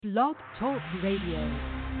Blog Talk Radio.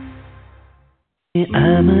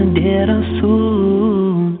 آمد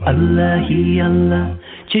رسول الله الله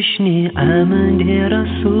جشن آمد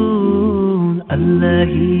رسول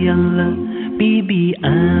الله الله بیبی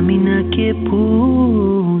آمینه که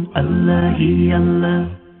پول الله الله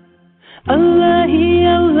الله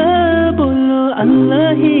الله بولو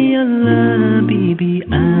الله الله بیبی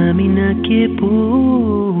آمینه که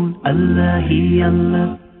پول الله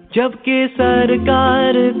الله जब के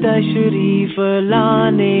सरकार तशरीफ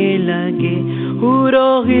लाने लगे हुरो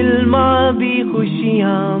हिल्मा भी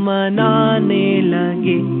खुशियाँ मनाने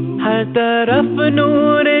लगे हर तरफ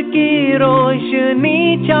नूर की रोशनी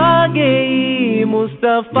छा गई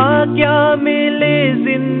मुस्तफा क्या मिले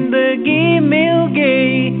जिंदगी मिल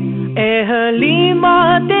गई ए हलीमा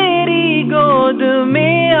तेरी गोद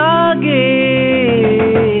में आ गए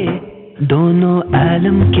दोनों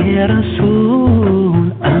आलम के रसूल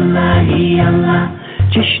अल्लाह ही अल्लाह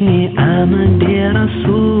जश्न आमद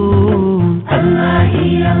रसूल अल्लाह ही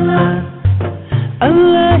अल्लाह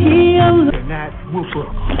अल्लाह ही अल्लाह. And that whoop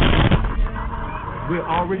up. We're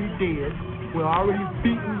already dead. We're already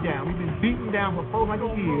beaten down. We've been beaten down for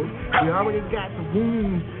 400 years. We already got the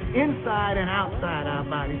wounds inside and outside our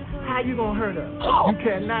bodies. How you gonna hurt us? You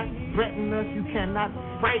cannot threaten us. You cannot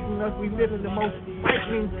frighten us. We live in the most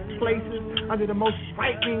frightening places, under the most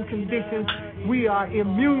frightening conditions. We are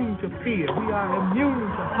immune to fear. We are immune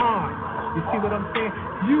to harm. You see what I'm saying?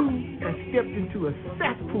 You have stepped into a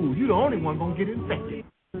cesspool. You're the only one gonna get infected.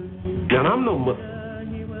 And I'm no Muslim,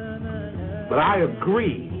 but I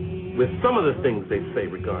agree with some of the things they say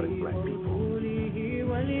regarding black people.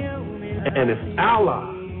 And if Allah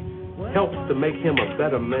helps to make him a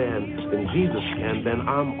better man than Jesus can, then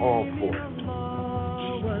I'm all for it.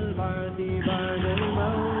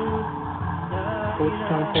 So what you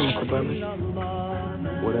trying to say, Mr. Butler?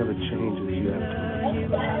 Whatever changes you have to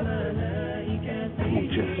make, you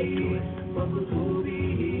just do it.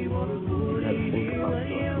 You have to think about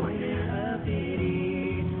your life.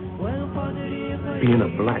 Being a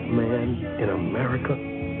black man in America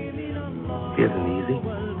isn't easy.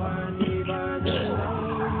 The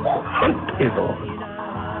hunt is on.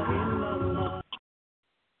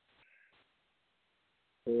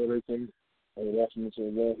 Assalamualaikum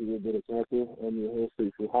warahmatullahi wabarakatuh. I'm your host,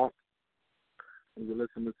 SAIFUL-HAQQ. And you're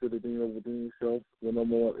listening to the DEEN of the DEEN show, the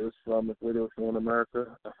number one Islamic radio show in America.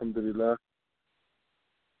 Alhamdulillah.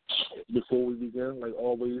 Before we begin, like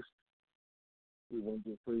always, we want to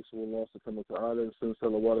give praise to Allah subhanahu wa ta'ala and send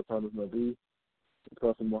salawat upon his Nabi, the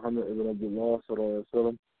Prophet Muhammad ibn Abdullah sallallahu alayhi wa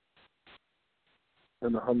sallam.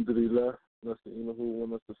 And alhamdulillah, nasta'inuhu wa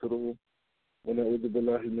nastaghfiruhu wa na'udhu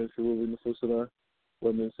billahi min shururi anfusina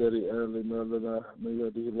wa min sayyi'ati a'malina man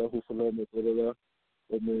yahdihillahu fala mudilla lahu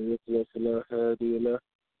wa man yudlil fala hadiya lahu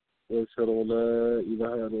wa ashhadu an la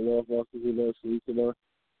ilaha illallah wahdahu la sharika lahu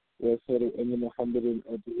wa ashhadu anna Muhammadan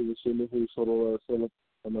abduhu wa rasuluhu sallallahu alayhi wa sallam.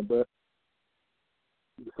 Amma ba'd.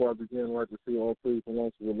 Before I begin, I'd like to say all praise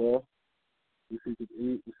belongs to Allah. We seek his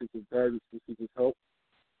aid, we seek his guidance, we seek his help.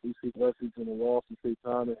 We seek refuge in Allah from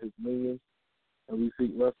Satan and his minions. And we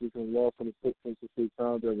seek refuge in Allah from the footprints of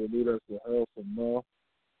Satan that will lead us to hell from now.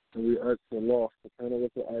 And we ask Allah, subhanahu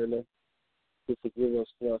wa ta'ala, to forgive us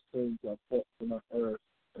for our sins, our faults, and our errors.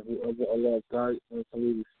 And whoever Allah guides, none can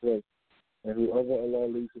lead astray. And whoever Allah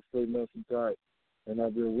leads astray, none can guide. And I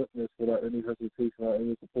bear witness without any hesitation or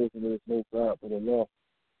any proposal there is no God but Allah.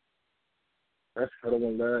 أشهد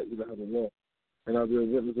أن لا إله إلا الله. And I bear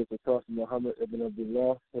witness of the Prophet Muhammad ibn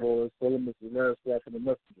Abdullah sallallahu alayhi wa sallam is the last prophet and the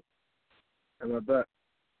messenger. And with that,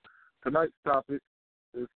 tonight's topic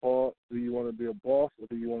is called, do you want to be a boss or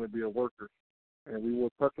do you want to be a worker? And we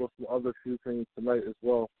will touch on some other few things tonight as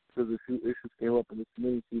well, because a few issues came up in the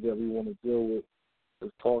community that we want to deal with.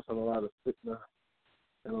 It's causing a lot of fitna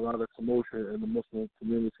and a lot of commotion in the Muslim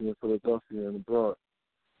community in Philadelphia and abroad.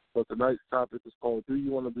 So tonight's topic is called, do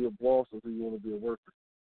you want to be a boss or do you want to be a worker?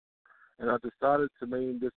 And I decided to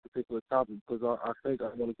name this particular topic because I think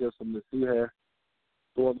I want to give some nasiha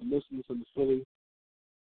to all the Muslims in the Philly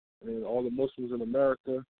and all the Muslims in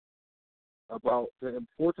America about the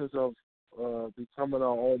importance of becoming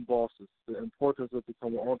our own bosses, the importance of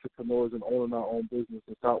becoming entrepreneurs and owning our own business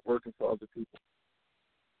and stop working for other people.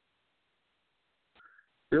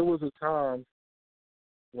 There was a time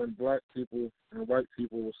when black people and white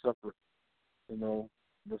people were separate,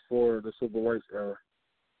 before the civil rights era.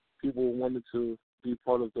 People wanted to be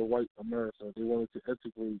part of the white America. They wanted to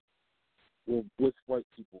integrate with white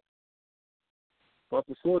people. But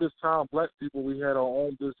before this time, black people, we had our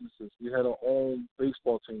own businesses. We had our own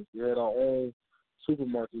baseball teams. We had our own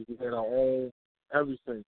supermarkets. We had our own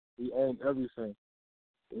everything. We owned everything.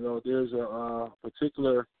 You know, there's a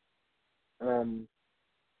particular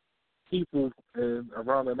people in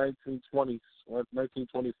around the 1920s or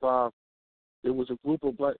 1925. There was a group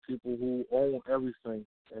of black people who owned everything,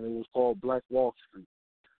 and it was called Black Wall Street.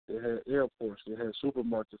 They had airports, they had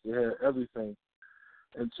supermarkets, they had everything.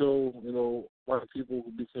 Until, you know, white people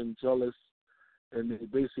became jealous, and they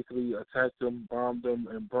basically attacked them, bombed them,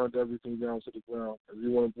 and burned everything down to the ground. If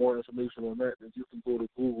you want more information on that, then you can go to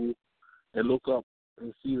Google and look up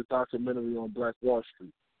and see the documentary on Black Wall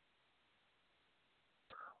Street.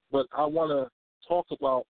 But I want to talk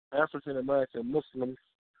about African American Muslims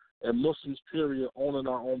and Muslims, period, owning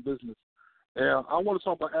our own business. And I want to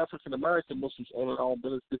talk about African American Muslims owning our own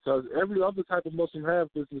business because every other type of Muslim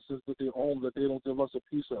have businesses that they own that they don't give us a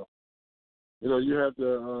piece of. You know, you have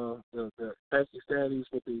the Pakistanis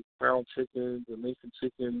with the brown chicken, the Nathan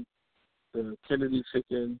chicken, the Kennedy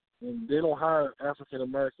chicken, and they don't hire African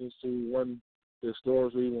Americans to run their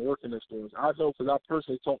stores or even work in their stores. I know because I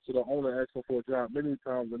personally talked to the owner asking for a job many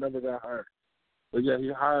times and never got hired. But yeah,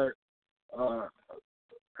 he hired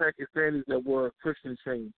Pakistanis that were Christian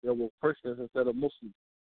chains, that were Christians instead of Muslims.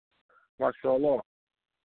 MashaAllah.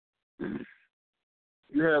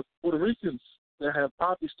 You have Puerto Ricans that have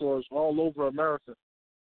poppy stores all over America,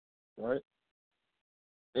 right?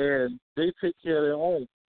 And they take care of their own.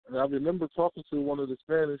 And I remember talking to one of the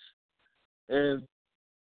Spanish, and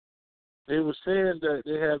they were saying that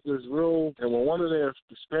they have this real, and when one of their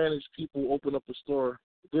Spanish people opened up a store,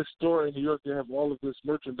 this store in New York, they have all of this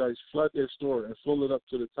merchandise, flood their store and fill it up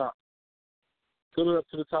to the top. Fill it up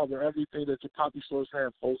to the top with everything that your poppy stores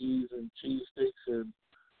have, hoagies and cheese sticks and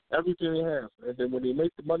everything they have. And then when they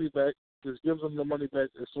make the money back, just gives them the money back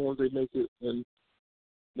as soon as they make it. And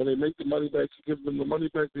when they make the money back, you give them the money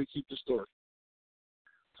back, they keep the store.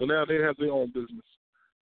 So now they have their own business.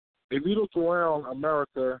 If you look around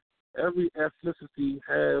America, every ethnicity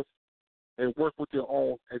have and work with their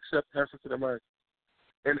own except African American.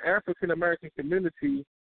 In African American community,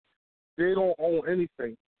 they don't own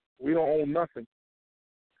anything. We don't own nothing.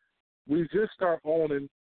 We just start owning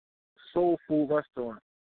soul food restaurants.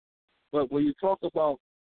 But when you talk about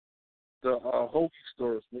the hoagie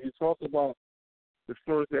stores, when you talk about the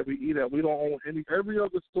stores that we eat at, we don't own every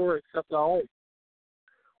other store except our own.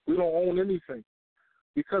 We don't own anything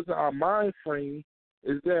because of our mind frame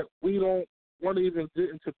is that we don't want to even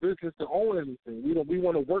get into business to own anything. We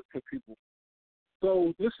want to work for people.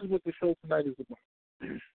 So this is what the show tonight is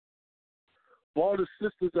about. For all the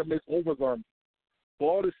sisters that make overgarments,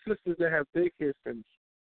 for all the sisters that have daycare centers,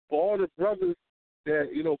 for all the brothers that,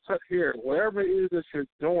 you know, cut hair, whatever it is that you're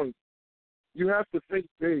doing, you have to think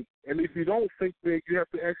big. And if you don't think big, you have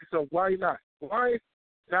to ask yourself, why not? Why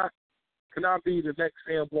not can I be the next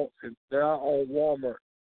Sam Walton that I own Walmart?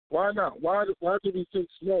 Why not? Why do we think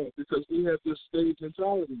small? Because we have this stage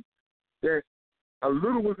mentality that a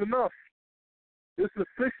little is enough. It's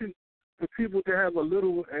sufficient for people to have a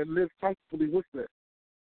little and live comfortably with that.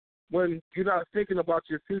 When you're not thinking about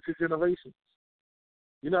your future generations,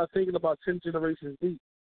 you're not thinking about 10 generations deep.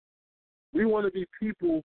 We want to be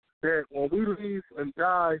people that when we leave and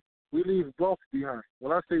die, we leave wealth behind.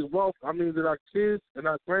 When I say wealth, I mean that our kids and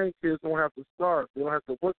our grandkids don't have to starve. They don't have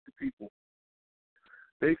to work for people.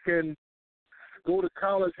 They can go to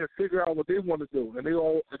college and figure out what they want to do, and they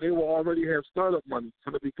will already have startup money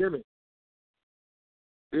from the beginning.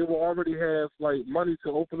 They will already have like money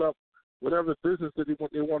to open up whatever business that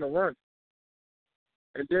they want to run.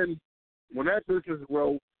 And then when that business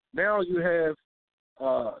grows, now you have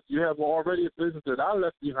already a business that I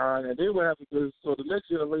left behind, and they will have a business. So the next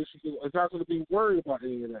generation is not going to be worried about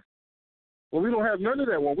any of that. Well, we don't have none of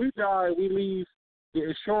that. When we die, we leave the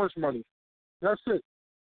insurance money. That's it.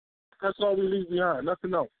 That's all we leave behind.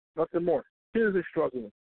 Nothing else. Nothing more. Kids are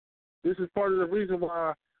struggling. This is part of the reason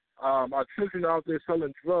why our children are out there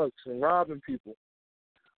selling drugs and robbing people.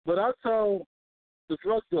 But I tell the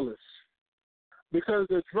drug dealers, because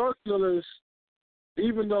the drug dealers,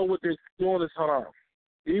 even though what they're doing is haram,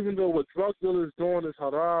 even though what drug dealers doing is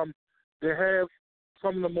haram, they have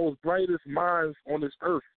some of the most brightest minds on this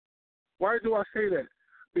earth. Why do I say that?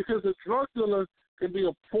 Because a drug dealer can be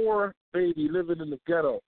a poor baby living in the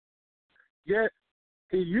ghetto, yet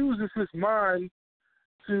he uses his mind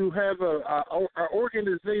to have an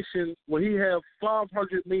organization where he has $500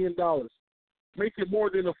 million, making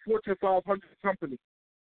more than a Fortune 500 company.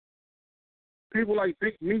 People like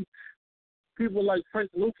Big Meat, people like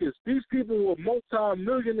Frank Lucas, these people were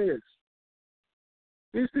multi-millionaires.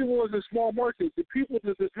 These people was a small market. The people,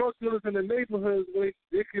 the drug dealers in the neighborhoods,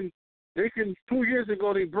 they can 2 years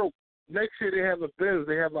ago they broke. Next year they have a business,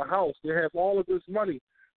 they have a house, they have all of this money.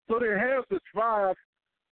 So they have the drive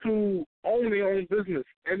to own their own business,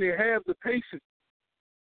 and they have the patience.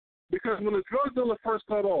 Because when the drug dealer first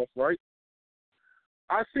got off, right,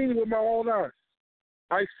 I seen it with my own eyes.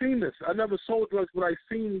 I seen this. I never sold drugs, but I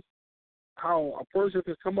seen how a person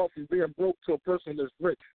can come up from being broke to a person that's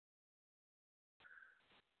rich.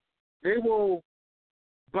 They will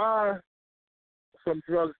buy some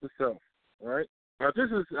drugs to sell, right? Now, this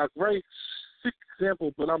is a great sick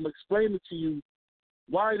example, but I'm explaining to you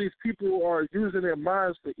why these people are using their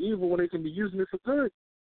minds for evil when they can be using it for good.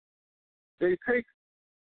 They take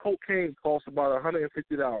cocaine, costs about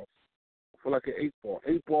 $150 for like an 8-ball.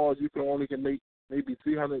 8 balls, you can only make maybe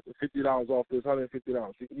 $350 off this $150.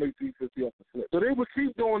 You can make $350 off the flip. So they would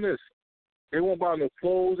keep doing this. They won't buy no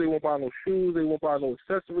clothes. They won't buy no shoes. They won't buy no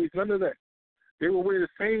accessories. None of that. They will wear the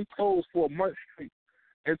same clothes for a month straight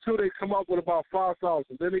until they come up with about $5,000.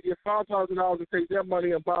 Then they get $5,000 and take that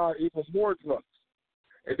money and buy even more drugs.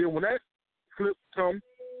 And then when that flip comes,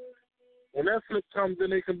 then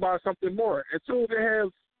they can buy something more until they have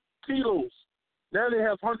kilos. Now they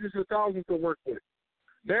have hundreds of thousands to work with.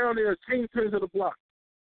 Now they're kingpins of the block.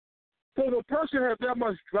 So the person has that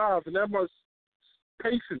much drive and that much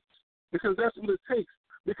patience because that's what it takes.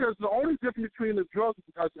 Because the only difference between a drug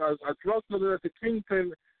dealer that's a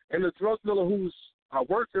kingpin and a drug dealer who's a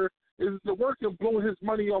worker is the worker blowing his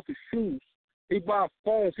money off his shoes. He buys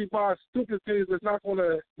phones. He buys stupid things that's not going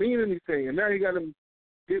to mean anything. And now he got to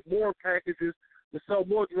get more packages to sell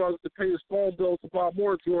more drugs to pay his phone bills to buy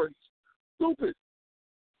more Jordans. Stupid.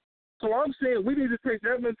 So I'm saying we need to take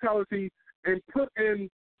that mentality and put in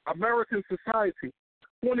American society.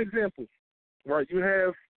 For an example, right, you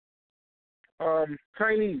have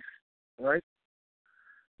Chinese, right?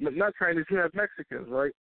 Not Chinese, you have Mexicans,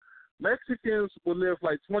 right? Mexicans will live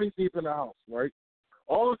like 20 deep in the house, right?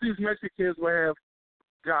 All of these Mexicans will have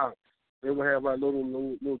jobs. They will have like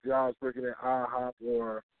little jobs working at IHOP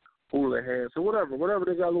or Hula Hands or whatever.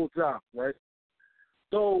 They got a little job, right?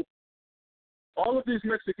 So all of these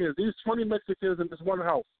Mexicans, these 20 Mexicans in this one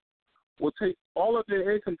house, will take all of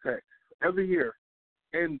their income tax every year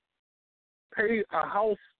and pay a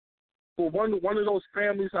house for one of those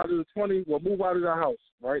families out of the 20 will move out of the house,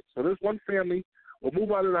 right? So this one family will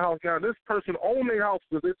move out of the house. Now, this person owned their house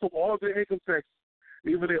because they took all of their income tax.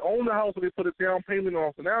 Either they own the house or they put a down payment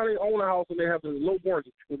on. So now they own the house and they have the low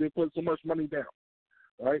mortgage because they put so much money down,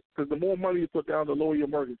 right? Because the more money you put down, the lower your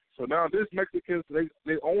mortgage. So now this Mexicans,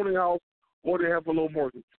 they own the house or they have a low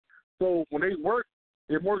mortgage. So when they work,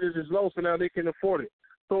 their mortgage is low, so now they can afford it.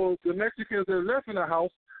 So the Mexicans that are left in the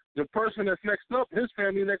house, the person that's next up, his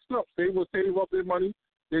family next up, they will save up their money,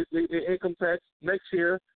 their income tax. Next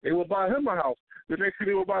year, they will buy him a house. The next year,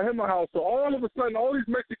 they will buy him a house. So all of a sudden, all these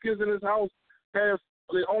Mexicans in his house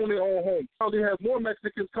they own their own home. Now they have more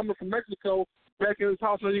Mexicans coming from Mexico back in his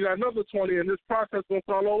house, and you got another 20, and this process going to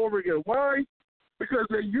start all over again. Why? Because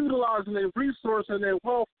they're utilizing their resource and their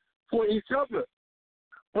wealth for each other.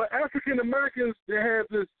 But African Americans, they have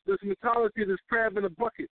this mentality, this crab in a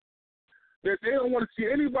bucket, that they don't want to see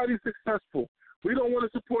anybody successful. We don't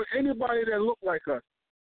want to support anybody that look like us.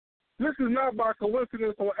 This is not by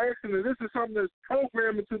coincidence or accident. This is something that's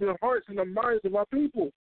programmed into the hearts and the minds of our people.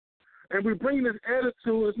 And we bring this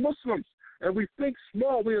attitude as Muslims, and we think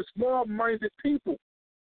small. We are small-minded people.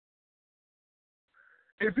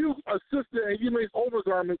 If you're a sister and you make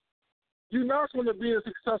overgarments, you're not going to be a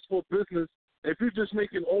successful business if you're just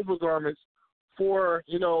making overgarments for,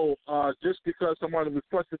 just because somebody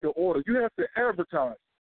requested the order. You have to advertise.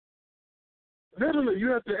 Literally, you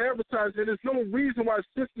have to advertise, and there's no reason why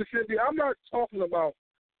sisters should be. I'm not talking about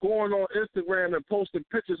going on Instagram and posting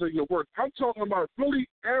pictures of your work. I'm talking about really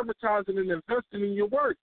advertising and investing in your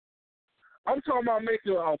work. I'm talking about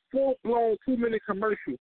making a full-blown 2-minute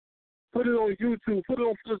commercial. Put it on YouTube. Put it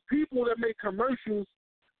on, because people that make commercials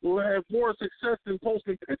will have more success than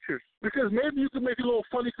posting pictures. Because maybe you can make a little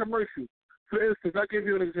funny commercial. For instance, I'll give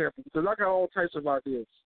you an example, because I got all types of ideas.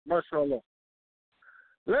 MashaAllah.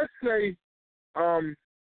 Let's say I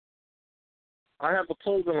have a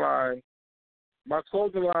clothing line. My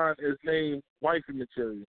clothing line is named Wifey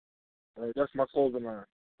Material. Right? That's my clothing line.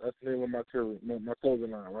 That's the name of my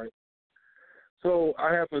clothing line, right? So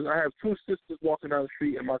I have 2 sisters walking down the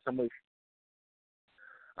street in my commercial.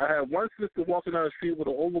 I have one sister walking down the street with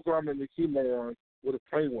an overgarment and a kimono on, with a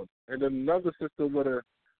plain one, and then another sister with a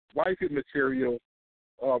Wifey Material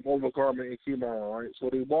overgarment and kimono, right? So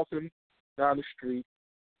they're walking down the street,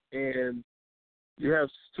 and you have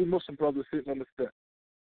 2 Muslim brothers sitting on the step.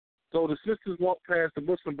 So the sisters walk past the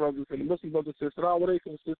Muslim brothers, and the Muslim brothers say, "Assalamu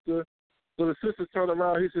alaikum, sister." So the sister turn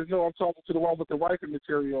around. He says, "No, I'm talking to the one with the Wifey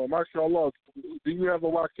Material. MashaAllah, do you have a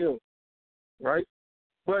wakil?" Right?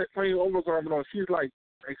 But plain overgarment on. She's like,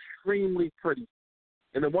 extremely pretty.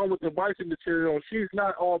 And the one with the biking material on, she's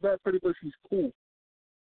not all that pretty, but she's cool.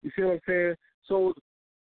 You see what I'm saying? So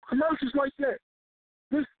commercials like that,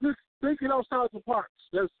 this thinking outside the box.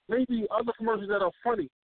 There's maybe other commercials that are funny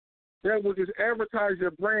that will just advertise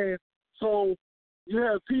your brand. So you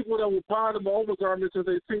have people that will buy them overgarments if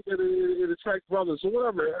they think that it attracts brothers or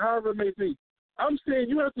whatever, however it may be. I'm saying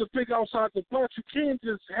you have to think outside the box. You can't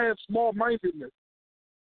just have small-mindedness.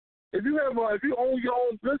 If you own your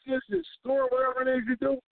own business, your store, whatever it is you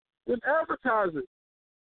do, then advertise it.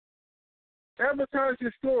 Advertise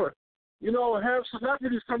your store. You know, have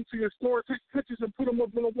celebrities come to your store, take pictures, and put them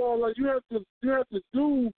up on the wall. Like you have to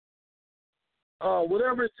do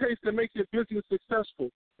whatever it takes to make your business successful.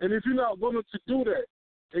 And if you're not willing to do that,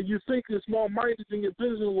 and you think you're small-minded, then your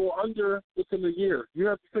business will go under within a year. You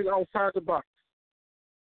have to think outside the box.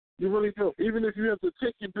 You really do. Even if you have to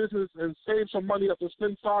take your business and save some money, up to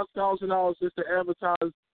spend $5,000 just to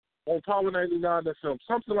advertise on Power 99 FM,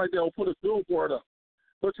 something like that, or put a billboard up.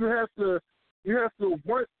 But you have to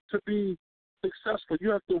want to be successful.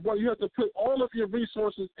 You have to put all of your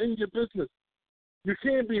resources in your business. You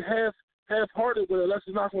can't be half-hearted with it unless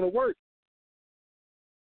it's not going to work.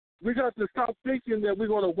 We got to stop thinking that we're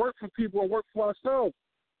going to work for people and work for ourselves.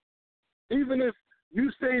 Even if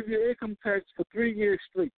you save your income tax for 3 years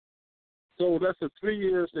straight, so that's the 3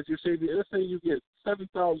 years that you save. Let's say you get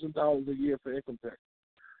 $7,000 a year for income tax,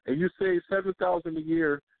 and you save $7,000 a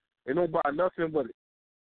year and don't buy nothing with it,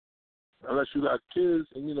 unless you got kids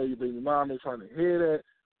and you know your baby mom ain't trying to hear that.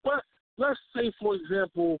 But let's say, for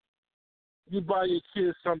example, you buy your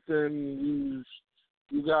kids something,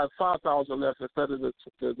 you got $5,000 left instead of the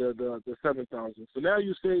 $7,000. So now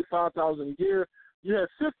you save $5,000 a year. You have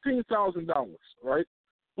 $15,000, right?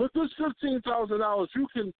 With this $15,000, you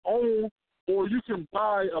can own or you can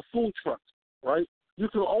buy a food truck, right? You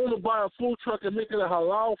can own or buy a food truck and make it a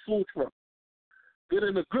halal food truck. Get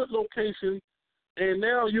in a good location, and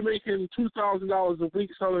now you're making $2,000 a week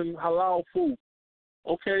selling halal food.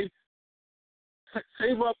 Okay,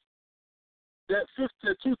 save up that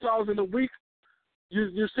 $2,000 a week.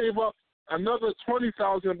 You save up another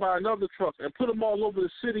 $20,000 and buy another truck and put them all over the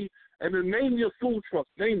city, and then name your food truck.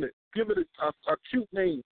 Name it. Give it a cute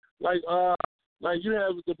name. Like you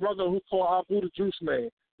have the brother who called Abu the Juice Man.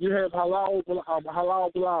 You have halal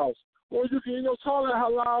blouse, or you can call it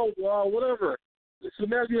halal whatever. So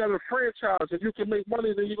now you have a franchise and you can make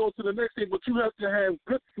money. Then you go to the next thing, but you have to have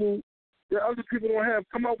good food that other people don't have.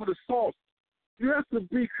 Come up with a sauce. You have to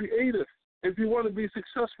be creative if you want to be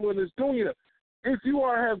successful in this dunya. If you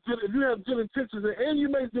have good intentions and you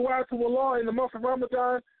make dua to Allah in the month of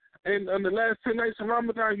Ramadan, and on the last 10 nights of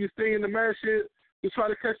Ramadan you stay in the masjid, you try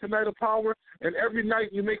to catch the night of power, and every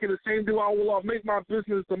night you're making the same dua, Allah, make my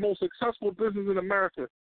business the most successful business in America.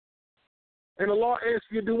 And Allah asks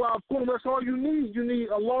you dua, boom, that's all you need. You need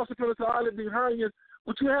Allah subhanahu wa ta'ala behind you,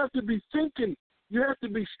 but you have to be thinking. You have to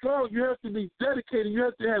be strong. You have to be dedicated. You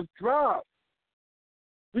have to have drive.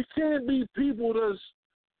 We can't be people that's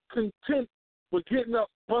content with getting up,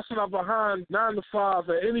 busting our behind 9 to 5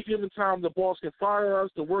 at any given time. The boss can fire us.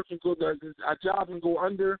 The work can go. Our job can go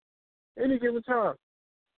under any given time.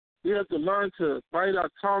 We have to learn to bite our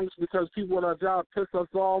tongues because people on our job piss us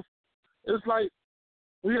off. It's like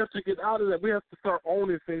we have to get out of that. We have to start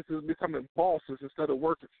owning things and becoming bosses instead of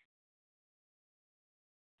workers.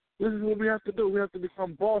 This is what we have to do. We have to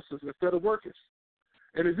become bosses instead of workers.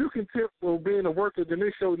 And if you can tip for being a worker, then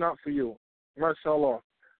this show not for you. MashaAllah.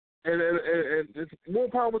 And it's more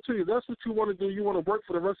power to you. That's what you want to do. You want to work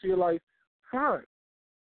for the rest of your life. Fine.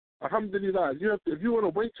 Alhamdulillah. If you want to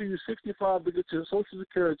wait till you're 65 to get your Social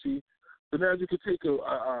Security, then now you can take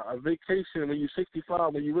a vacation when you're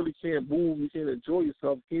 65, when you really can't move, you can't enjoy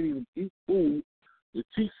yourself, you can't even eat food, your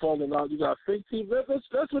teeth falling out, you got fake teeth.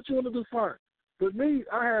 That's what you want to do. Fine. But me,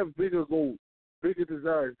 I have bigger goals, bigger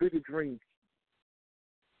desires, bigger dreams.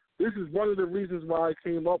 This is one of the reasons why I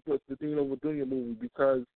came up with the DEEN over DUNYA movie,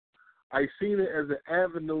 because I seen it as an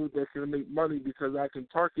avenue that can make money because I can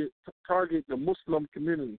target the Muslim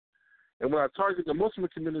community. And when I target the Muslim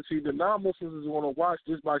community, the non-Muslims is going to watch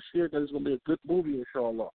this by share that it's going to be a good movie,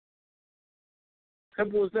 inshallah.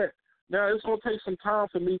 Simple as that. Now, it's going to take some time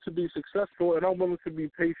for me to be successful, and I'm willing to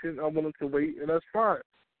be patient. I'm willing to wait, and that's fine.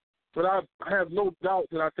 But I have no doubt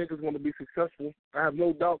that I think it's going to be successful. I have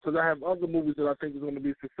no doubt because I have other movies that I think is going to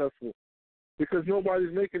be successful. Because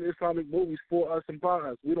nobody's making Islamic movies for us and by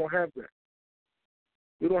us. We don't have that.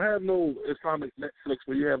 We don't have no Islamic Netflix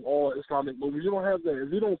where you have all Islamic movies. You don't have that.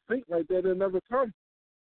 If you don't think like that, it'll never come.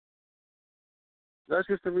 That's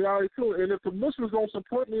just the reality too. And if the Muslims don't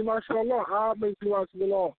support me, mashallah, I'll make dua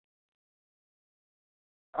to Allah.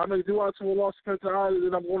 I may do out to Allah subhanahu wa ta'ala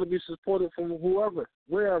that I'm going to be supported from whoever,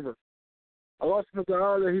 wherever. Allah subhanahu wa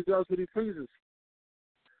ta'ala, He does what He pleases.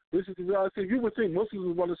 This is the reality. You would think Muslims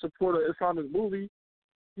would want to support an Islamic movie.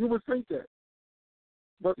 You would think that.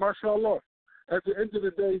 But mashallah, at the end of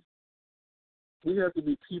the day, we have to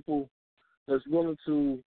be people that's willing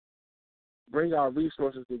to bring our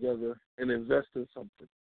resources together and invest in something.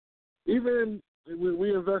 Even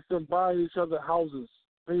we invest in buying each other houses,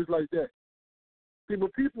 things like that.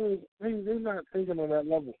 People, they're not thinking on that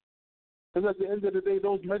level. Because at the end of the day,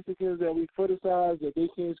 those Mexicans that we criticize, that they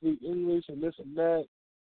can't speak English and this and that,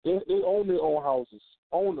 they own their own houses,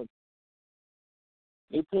 own them.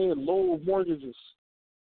 They pay low mortgages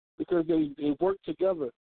because they work together.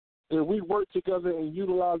 If we work together and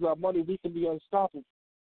utilize our money, we can be unstoppable.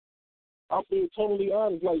 I'm being totally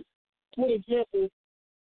honest. Like, for example,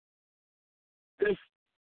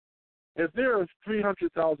 if there are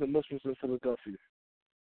 300,000 Muslims in Philadelphia,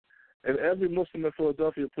 and every Muslim in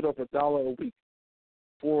Philadelphia put up $1 a week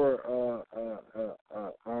for a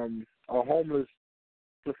homeless,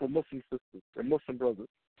 for Muslim sisters and Muslim brothers,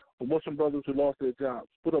 for Muslim brothers who lost their jobs,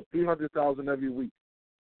 put up $300,000 every week,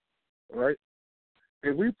 right?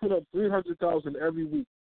 If we put up $300,000 every week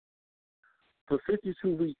for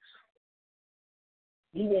 52 weeks,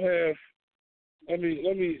 we will have. Let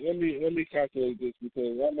me calculate this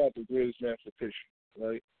because I'm not the greatest mathematician,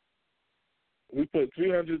 right? We put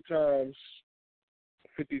 300 times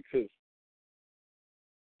 52.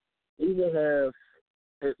 We will have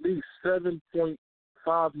at least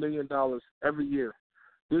 $7.5 million every year.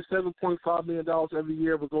 This $7.5 million every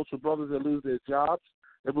year will go to brothers that lose their jobs.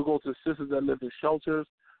 It will go to sisters that live in shelters.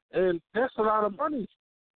 And that's a lot of money.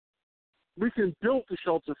 We can build the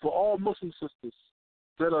shelter for all Muslim sisters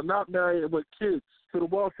that are not married with kids to the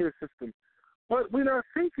welfare system. But we're not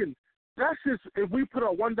thinking. That's just if we put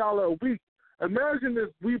up $1 a week. Imagine if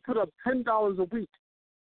we put up $10 a week.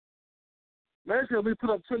 Imagine if we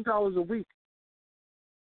put up $10 a week.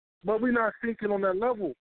 But we're not thinking on that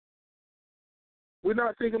level. We're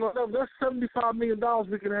not thinking on that level. That's $75 million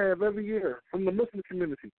we can have every year from the Muslim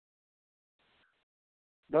community.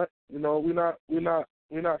 But you know, we're not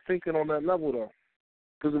thinking on that level though.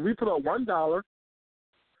 Because if we put up $1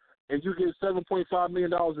 and you get $7.5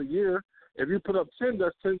 million a year, if you put up 10,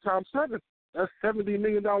 that's 10 times 7. That's $70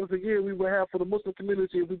 million a year we would have for the Muslim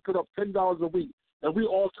community if we put up $10 a week. And we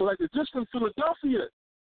all collected just in Philadelphia.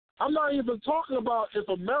 I'm not even talking about if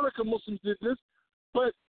American Muslims did this,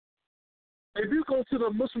 but if you go to the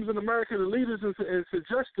Muslims in America, the leaders, and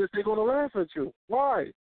suggest this, they're going to laugh at you.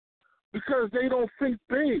 Why? Because they don't think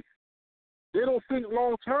big. They don't think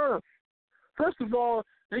long term. First of all,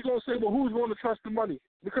 they're going to say, well, who's going to trust the money?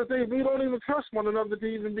 Because we don't even trust one another to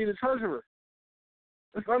even be the treasurer.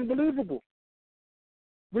 It's unbelievable.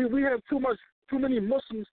 We have too many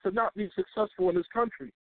Muslims to not be successful in this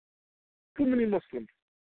country. Too many Muslims.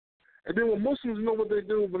 And then when Muslims know what they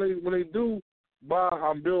do, when they do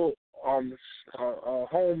buy build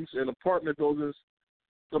homes and apartment buildings,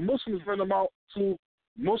 the Muslims rent them out to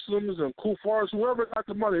Muslims and kuffars, whoever got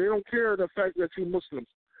the money. They don't care the fact that you're Muslims.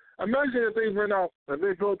 Imagine if they rent out and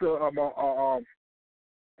they built an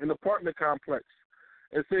apartment complex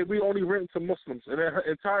and say we only rent to Muslims, and the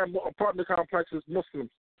entire apartment complex is Muslims.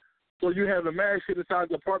 So you have a marriage shit inside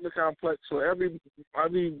the apartment complex. So every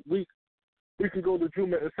week we can go to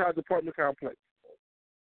Juma inside the apartment complex.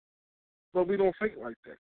 But we don't think like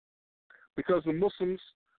that because the Muslims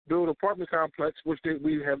build an apartment complex, which they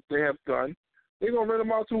have done. They're gonna rent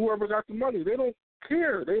them out to whoever got the money. They don't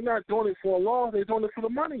care. They're not doing it for Allah. They're doing it for the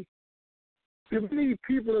money. If we need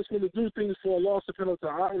people that's going to do things for Allah subhanahu wa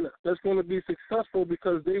ta'ala, that's going to be successful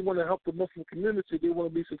because they want to help the Muslim community. They want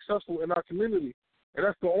to be successful in our community. And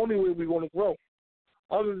that's the only way we're going to grow.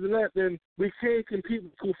 Other than that, then we can't compete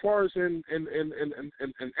with kuffars in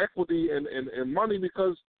equity and money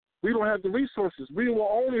because we don't have the resources. We will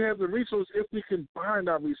only have the resources if we combine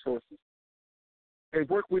our resources and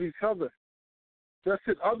work with each other. That's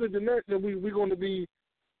it. Other than that, then we're going to be,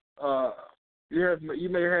 you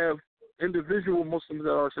may have individual Muslims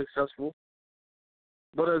that are successful,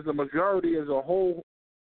 but as a majority, as a whole,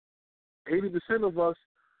 80% of us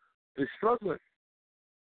is struggling.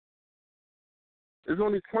 There's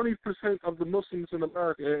only 20% of the Muslims in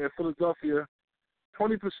America, in Philadelphia,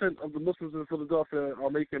 20% of the Muslims in Philadelphia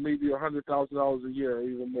are making maybe $100,000 a year or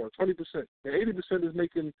even more. 20%. And 80% is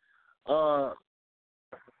making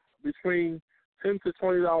between $10 to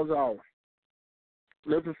 $20 an hour,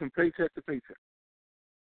 living from paycheck to paycheck.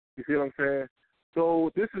 You see what I'm saying?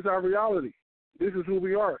 So this is our reality. This is who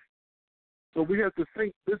we are. So we have to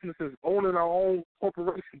think businesses, owning our own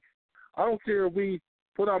corporations. I don't care if we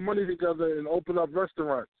put our money together and open up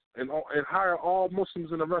restaurants and hire all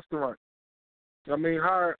Muslims in the restaurant. I mean,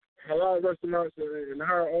 hire halal restaurants and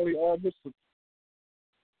hire only all Muslims.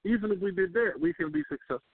 Even if we did that, we can be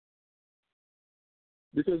successful.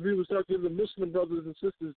 Because we would start giving Muslim brothers and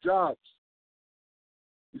sisters jobs.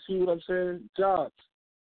 You see what I'm saying? Jobs.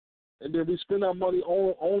 And then we spend our money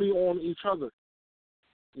only on each other.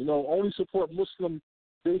 You know, only support Muslim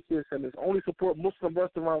daycare centers, only support Muslim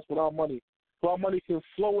restaurants with our money. So our money can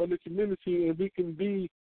flow in the community and we can be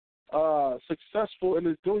successful in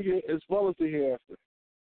the dunya as well as the hereafter.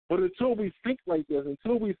 But until we think like this,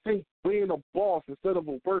 until we think being a boss instead of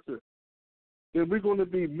a worker, then we're going to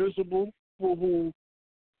be miserable, people who,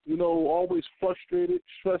 you know, always frustrated,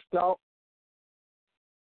 stressed out.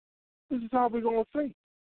 This is how we're going to think.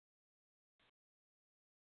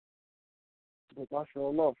 But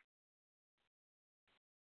mashallah,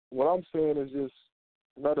 what I'm saying is just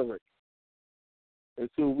rhetoric.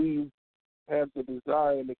 Until we have the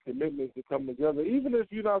desire and the commitment to come together, even if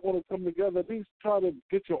you're not going to come together, at least try to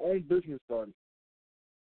get your own business started.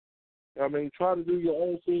 I mean, try to do your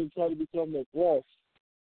own thing, try to become a boss,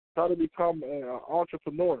 try to become an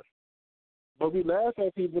entrepreneur. But we laugh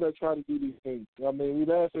at people that try to do these things. I mean, we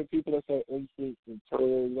laugh at people that say instincts and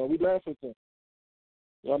turtles. You know, we laugh at them.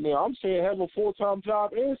 I mean, I'm saying have a full-time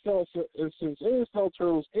job and sell incense, and sell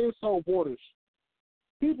turtles, and sell waters.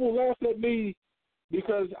 People laugh at me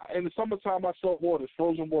because in the summertime I sell waters,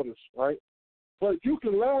 frozen waters, right? But you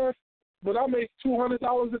can laugh, but I make $200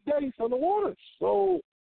 a day from the waters. So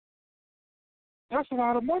that's a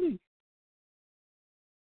lot of money.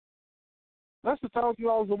 That's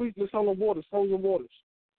 $1,000 a week to selling waters, frozen waters.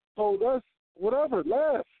 So that's whatever,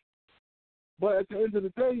 laugh. But at the end of the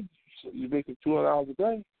day, you're making $200 a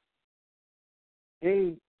day.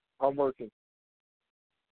 And I'm working.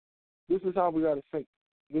 This is how we got to think.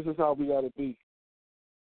 This is how we got to be.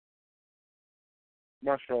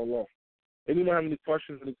 MashaAllah. Anyone have any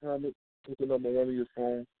questions, any comments? Put the number on your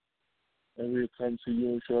phone, and we'll come to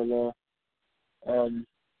you, inshallah.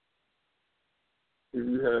 If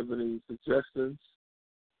you have any suggestions,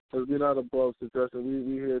 because we're not above suggestions,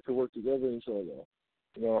 we're here to work together, inshallah.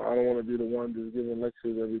 You know, I don't want to be the one just giving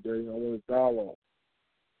lectures every day. I want to dialogue.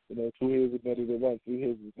 You know, 2 years is better than 1, 3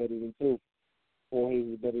 years is better than 2, 4 years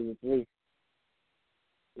is better than 3.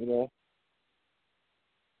 You know?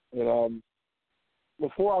 And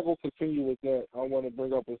before I go continue with that, I want to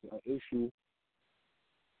bring up an issue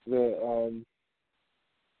that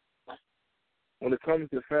when it comes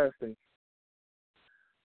to fasting,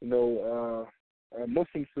 you know, a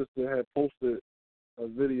Muslim sister had posted a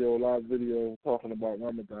live video talking about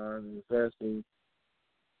Ramadan and fasting,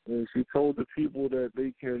 and she told the people that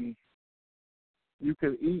you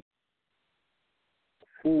can eat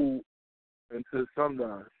food until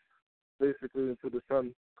sunrise, basically until the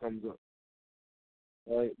sun comes up,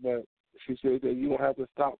 right? But she said that you don't have to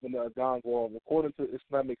stop when the adhan go off. According to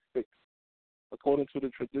Islamic fiqh, according to the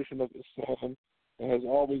tradition of Islam, it has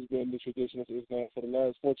always been the tradition of Islam for the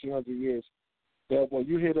last 1,400 years, that when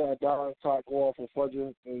you hear the adhan clock go off for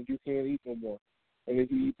Fajr, and you can't eat no more. And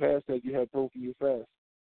if you eat past that, you have broken your fast.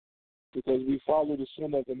 Because we follow the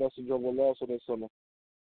sunnah of the Messenger of Allah, so that's sunnah.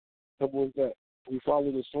 Simple as that. We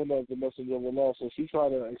follow the sunnah of the Messenger of Allah. So she tried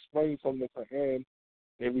to explain from the Quran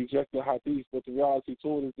and reject the hadith, but the reality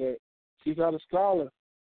to it is that she's not a scholar.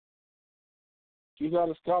 She's not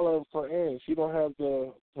a scholar of Quran. She don't have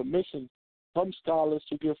the permission from scholars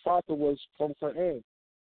to give fatwas from Quran.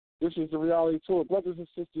 This is the reality to it. Brothers and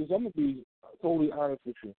sisters, I'm going to be totally honest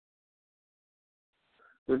with you.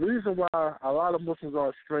 The reason why a lot of Muslims are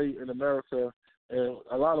astray in America and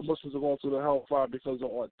a lot of Muslims are going through the hellfire because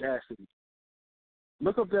of audacity.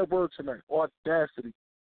 Look up that word tonight, audacity.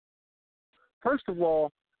 First of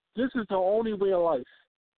all, this is the only way of life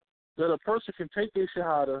that a person can take their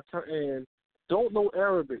shahada and don't know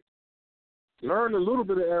Arabic, learn a little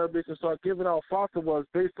bit of Arabic, and start giving out fatwas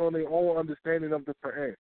based on their own understanding of the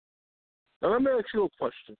Quran. Now, let me ask you a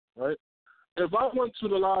question, right? If I went to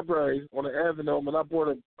the library on the Avenue and I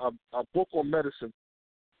bought a book on medicine,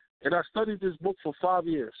 and I studied this book for 5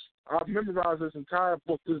 years, I've memorized this entire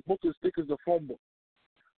book. This book is thick as a phone book.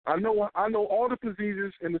 I know all the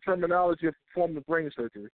procedures and the terminology of performing brain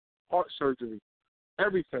surgery, heart surgery,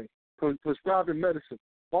 everything, prescribing medicine,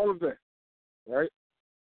 all of that, right?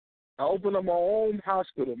 I open up my own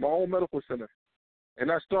hospital, my own medical center,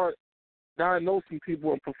 and I start diagnosing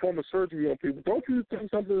people and performing surgery on people. Don't you think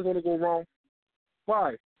something is going to go wrong?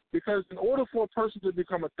 Why? Because in order for a person to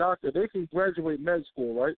become a doctor, they can graduate med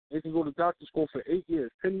school, right? They can go to doctor school for 8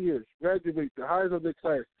 years, 10 years, graduate the highest of their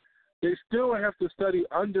class. They still have to study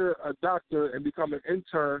under a doctor and become an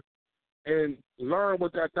intern and learn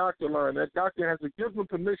what that doctor learned. That doctor has to give them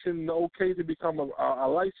permission, okay, to become a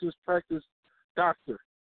licensed practice doctor,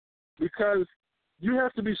 because you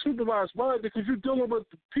have to be supervised by it, because you're dealing with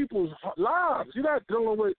people's lives. You're not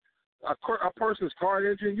dealing with a person's car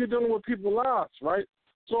engine. You're dealing with people's lives, right?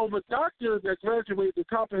 So if a doctor that graduates at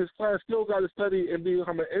the top of his class still got to study and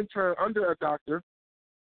become an intern under a doctor,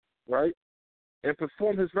 right, and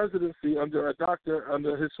perform his residency under a doctor,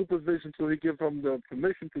 under his supervision till he gives him the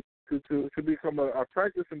permission to become a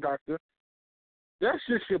practicing doctor, that's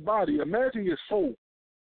just your body. Imagine your soul.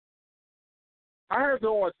 I have the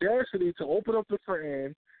audacity to open up the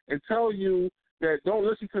Quran and tell you that don't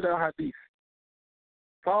listen to the hadith.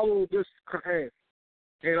 Follow this Quran.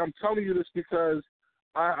 And I'm telling you this because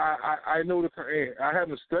I know the Quran. I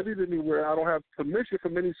haven't studied anywhere. I don't have permission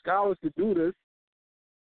from many scholars to do this.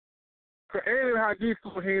 Quran and hadith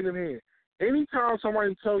go hand in hand. Anytime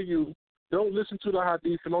somebody tells you don't listen to the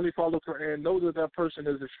hadith and only follow Quran, know that that person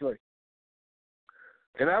is astray.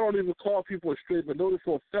 And I don't even call people astray, but know that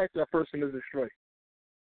for a fact that person is astray.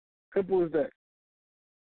 Simple as that.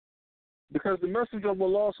 Because the Messenger of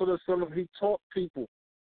Allah, he taught people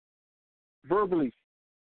verbally.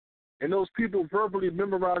 And those people verbally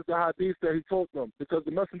memorized the hadith that he taught them, because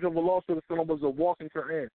the Messenger of Allah was a walking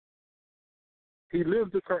Quran. He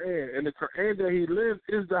lived the Quran, and the Quran that he lived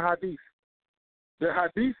is the hadith. The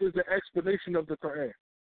hadith is the explanation of the Quran.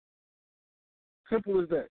 Simple as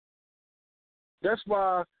that. That's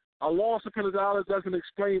why Allah subhanahu wa ta'ala doesn't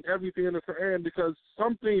explain everything in the Quran, because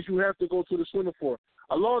some things you have to go to the Sunnah for.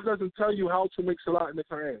 Allah doesn't tell you how to make salat in the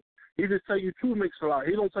Quran. He just tell you to make salat.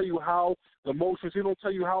 He don't tell you how, the motions. He don't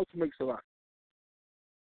tell you how to make salat.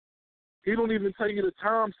 He don't even tell you the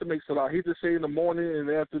times to make salat. He just say in the morning, in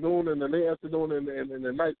the afternoon, in the late afternoon, and in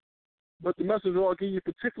the night. But the Messenger will give you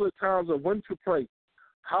particular times of when to pray,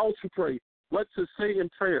 how to pray, what to say in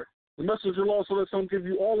prayer. The Messenger also give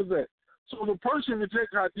you all of that. So if a person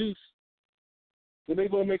rejects hadith, then they're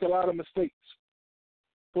going to make a lot of mistakes.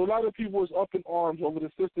 So a lot of people is up in arms over the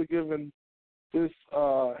sister giving this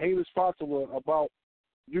heinous fatwa about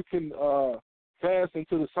you can fast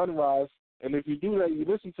until the sunrise, and if you do that, you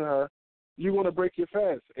listen to her, you're going to break your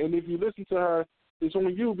fast. And if you listen to her, it's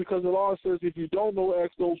on you, because the law says if you don't know,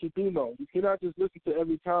 ask those who do know. You cannot just listen to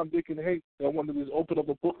every Tom, Dick, and Hank that want to just open up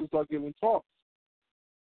a book and start giving talks.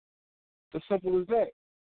 As simple as that.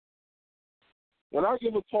 When I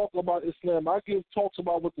give a talk about Islam, I give talks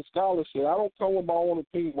about what the scholars say. I don't tell them my own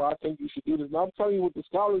opinion why I think you should do this. And I'm telling you what the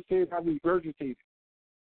scholars say and I regurgitate it.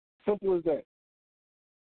 Simple as that.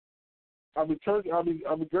 I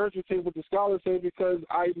regurgitate what the scholars say because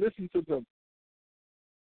I listen to them.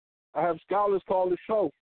 I have scholars call the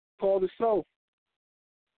show.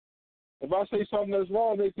 If I say something that's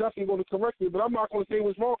wrong, they're definitely going to correct me. But I'm not going to say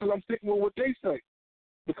what's wrong because I'm sticking with what they say,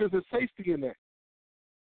 because there's safety in that.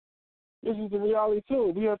 This is the reality,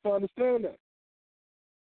 too. We have to understand that.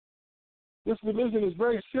 This religion is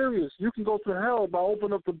very serious. You can go to hell by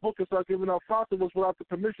opening up the book and start giving out fatwas without the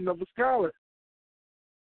permission of a scholar.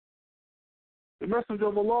 The Messenger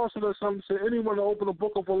of Allah said anyone to open a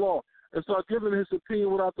book of Allah and start giving his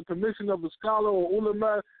opinion without the permission of a scholar or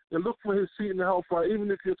ulama, and look for his seat in the hellfire,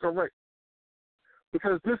 even if you're correct.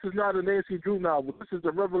 Because this is not a Nancy Drew novel. This is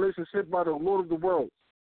the revelation sent by the Lord of the worlds.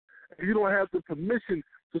 And you don't have the permission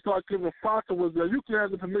to start giving fatwas. You can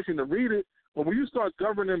have the permission to read it, but when you start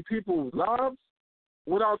governing people's lives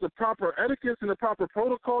without the proper etiquette and the proper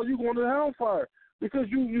protocol, you're going to hellfire, because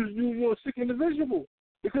you're a sick individual.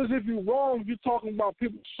 Because if you're wrong, you're talking about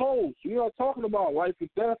people's souls. You're not talking about life and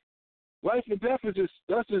death. Life and death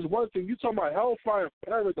that's just one thing. You're talking about hellfire and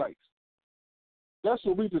paradise. That's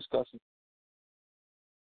what we're discussing.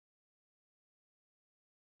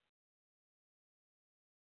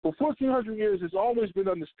 For 1,400 years, it's always been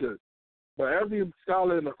understood by every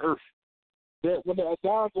scholar in the earth that when the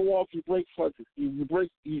adhan go off, you break fajr.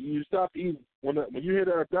 You stop eating. When you hear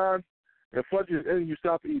the adhan and fajr is in, you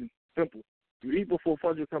stop eating. Simple. You eat before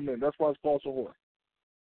fajr come in. That's why it's called suhoor.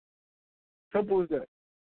 Simple as that.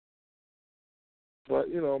 But,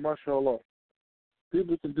 mashallah,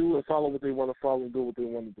 people can do and follow what they want to follow and do what they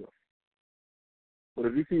want to do. But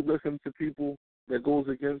if you keep listening to people that goes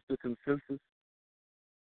against the consensus,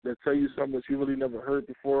 that tell you something that you really never heard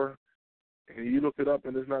before, and you look it up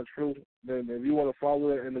and it's not true, then if you want to follow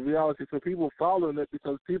it, and the reality, so people following it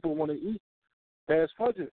because people want to eat past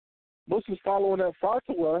fajr. Muslims following that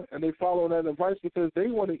fatwa, and they following that advice because they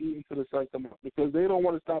want to eat until the sun comes out, because they don't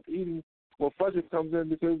want to stop eating when fajr comes in,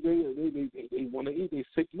 because they want to eat. They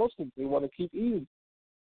sick Muslims. They want to keep eating.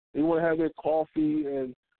 They want to have their coffee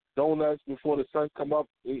and donuts before the sun come up,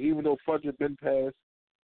 even though fajr been passed.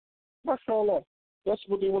 Mashallah. That's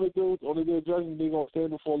what they want to do. Only they're judging, they're going to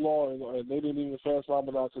stand before law, and they didn't even fast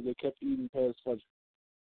Ramadan until they kept eating past Fajr.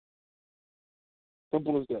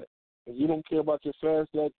 Simple as that. If you don't care about your fast,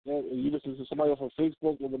 and you listen to somebody off of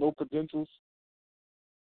Facebook with no credentials,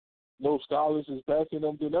 no scholars is backing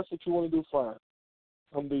them, then that's what you want to do, fine.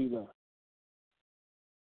 Alhamdulillah.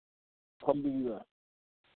 Alhamdulillah.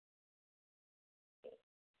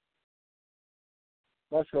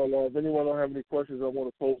 MashaAllah. If anyone don't have any questions, I want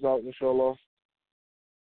to close out, inshallah.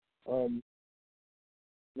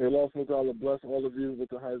 May Allah SWT bless all of you with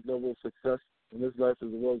the highest level of success in this life as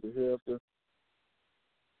well as the hereafter.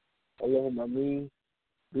 Allahumma ameen.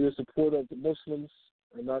 Be a supporter of the Muslims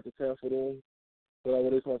and not the Kafirin.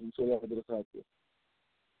 Assalamu alaikum wa rahmatullahi wa barakatuh.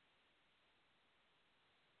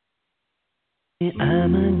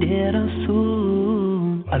 آمد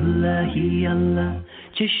رسول الله الله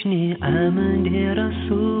جشن آمد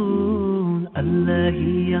رسول الله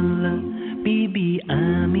الله بیبی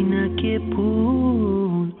آمینه که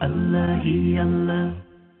پول الله الله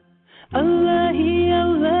الله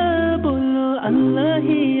الله بولو الله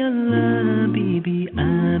الله بیبی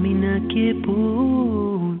آمینه که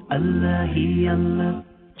پول الله الله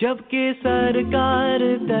जबकि सरकार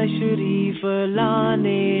तशरीफ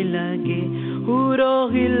लाने लगे हुरो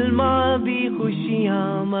हिल्मा भी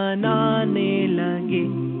खुशियाँ मनाने लगे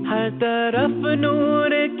हर तरफ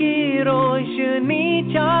नूर की रोशनी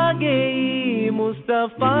छा गई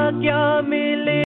मुस्तफा क्या मिले